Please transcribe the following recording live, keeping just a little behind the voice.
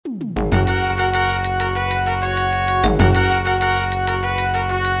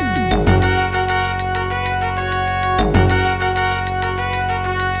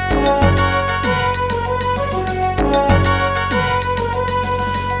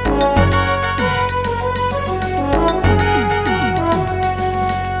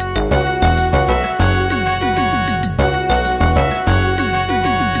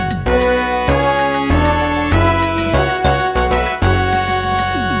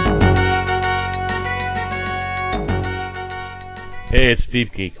Hey, it's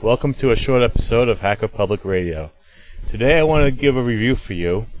deepgeek. Welcome to a short episode of Hacker Public Radio. Today I want to give a review for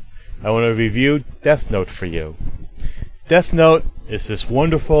you. I want to review Death Note for you. Death Note is this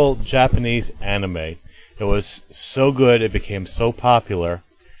wonderful Japanese anime. It was so good, it became so popular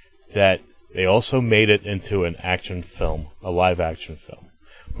that they also made it into an action film, a live action film,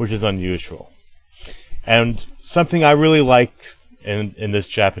 which is unusual. And something I really liked in this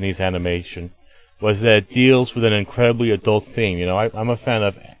Japanese animation was that it deals with an incredibly adult theme. You know, I'm a fan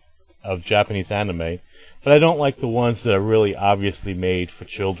of Japanese anime, but I don't like the ones that are really obviously made for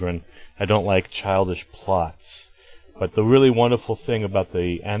children. I don't like childish plots. But the really wonderful thing about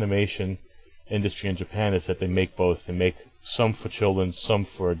the animation industry in Japan is that they make both. They make some for children, some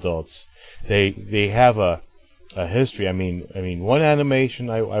for adults. They have a history. I mean, one animation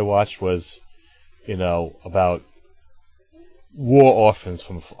I watched was, about war orphans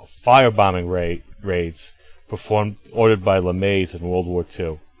from firebombing raids ordered by LeMays in World War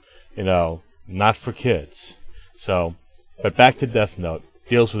II. Not for kids. So, but back to Death Note.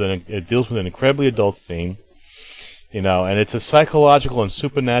 It deals with an incredibly adult theme, and it's a psychological and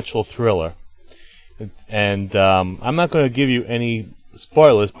supernatural thriller. And I'm not going to give you any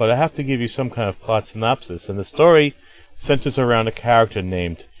spoilers, but I have to give you some kind of plot synopsis. And the story centers around a character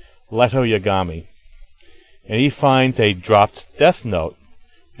named Leto Yagami. And he finds a dropped Death Note.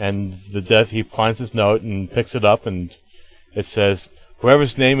 And he finds this note and picks it up, and it says,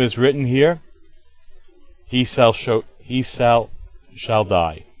 "Whoever's name is written here, he shall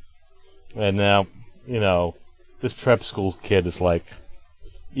die." And now, this prep school kid is like,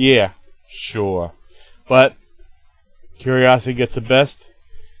 yeah, sure. But curiosity gets the best.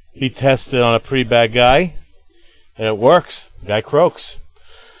 He tests it on a pretty bad guy, and it works. The guy croaks.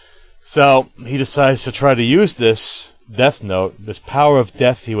 So he decides to try to use this Death Note, this power of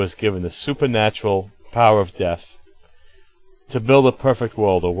death he was given, the supernatural power of death, to build a perfect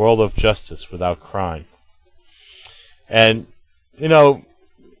world, a world of justice without crime. And,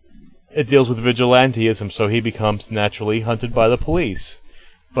 it deals with vigilantism, so he becomes naturally hunted by the police.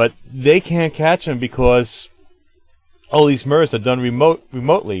 But they can't catch him because all these murders are done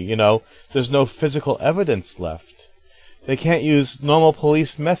remotely. There's no physical evidence left. They can't use normal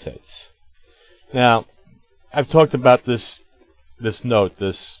police methods. Now, I've talked about this note,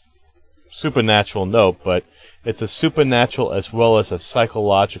 this supernatural note, but it's a supernatural as well as a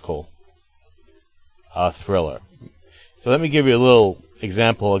psychological thriller. So let me give you a little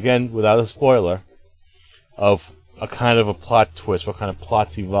example, again, without a spoiler, of a kind of a plot twist, what kind of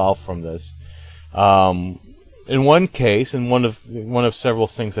plots evolve from this. In one case, in one of several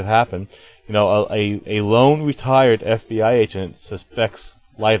things that happen, a lone retired FBI agent suspects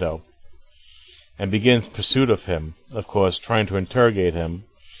Leto and begins pursuit of him, of course, trying to interrogate him,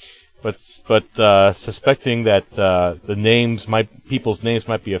 but suspecting that people's names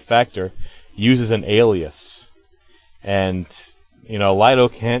might be a factor, uses an alias. And, Leto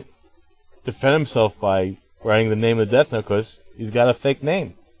can't defend himself by writing the name of the Death Note because he's got a fake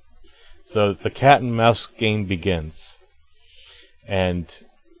name. So the cat and mouse game begins. And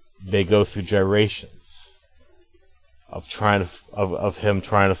they go through gyrations of him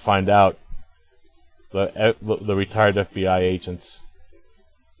trying to find out the retired FBI agent's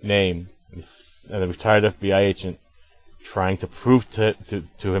name, and the retired FBI agent trying to prove to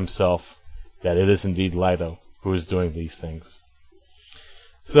himself that it is indeed Leto who is doing these things.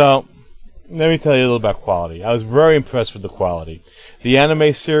 So, let me tell you a little about quality. I was very impressed with the quality. The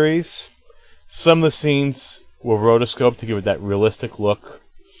anime series, some of the scenes were rotoscoped to give it that realistic look,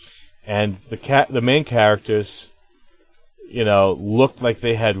 and the main characters, looked like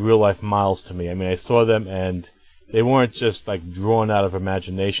they had real life miles to me. I mean, I saw them and they weren't just like drawn out of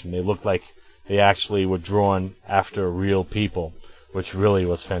imagination. They looked like they actually were drawn after real people, which really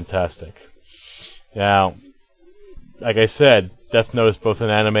was fantastic. Now, like I said, Death Note is both an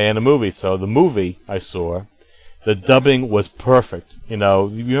anime and a movie. So the movie I saw, the dubbing was perfect. You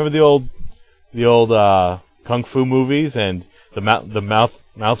remember the old kung fu movies, and the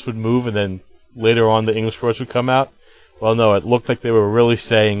mouths would move, and then later on the English words would come out. Well, no, it looked like they were really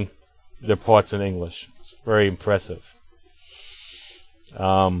saying their parts in English. It's very impressive.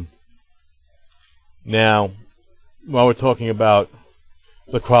 Now, while we're talking about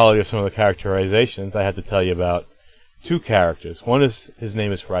the quality of some of the characterizations, I have to tell you about two characters. One is, his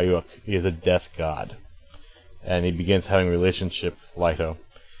name is Ryuk. He is a death god. And he begins having a relationship with Leto.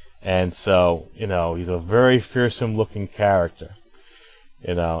 And so, he's a very fearsome looking character.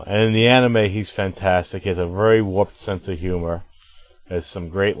 And in the anime, he's fantastic. He has a very warped sense of humor. Has some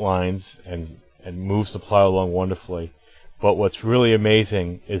great lines and moves the plot along wonderfully. But what's really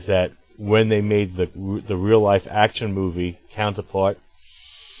amazing is that when they made the real life action movie counterpart,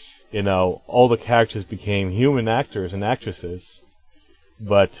 all the characters became human actors and actresses,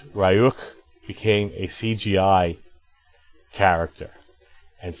 but Ryuk became a CGI character.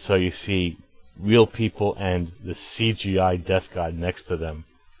 And so you see real people and the CGI Death God next to them.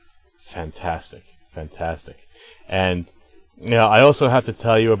 Fantastic. Fantastic. And, I also have to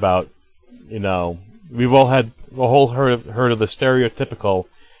tell you about, we've all heard of the stereotypical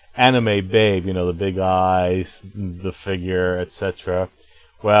anime babe, the big eyes, the figure, etc.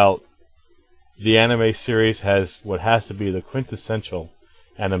 Well, the anime series has what has to be the quintessential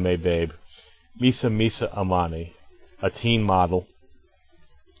anime babe, Misa Amane, a teen model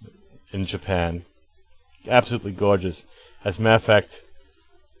in Japan. Absolutely gorgeous. As a matter of fact,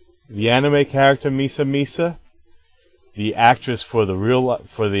 the anime character Misa, the actress for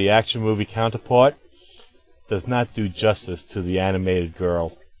the action movie counterpart, does not do justice to the animated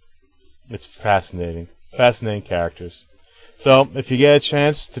girl. It's fascinating. Fascinating characters. So, if you get a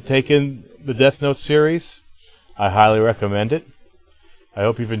chance to take in the Death Note series, I highly recommend it. I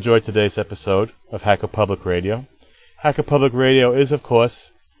hope you've enjoyed today's episode of Hacker Public Radio. Hacker Public Radio is, of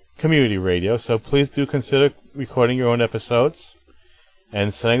course, community radio, so please do consider recording your own episodes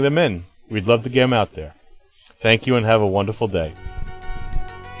and sending them in. We'd love to get them out there. Thank you and have a wonderful day.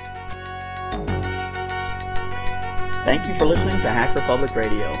 Thank you for listening to Hacker Public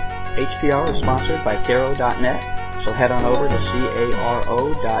Radio. HPR is sponsored by Caro.net, so head on over to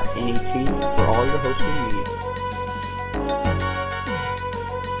caro.net for all your hosting needs.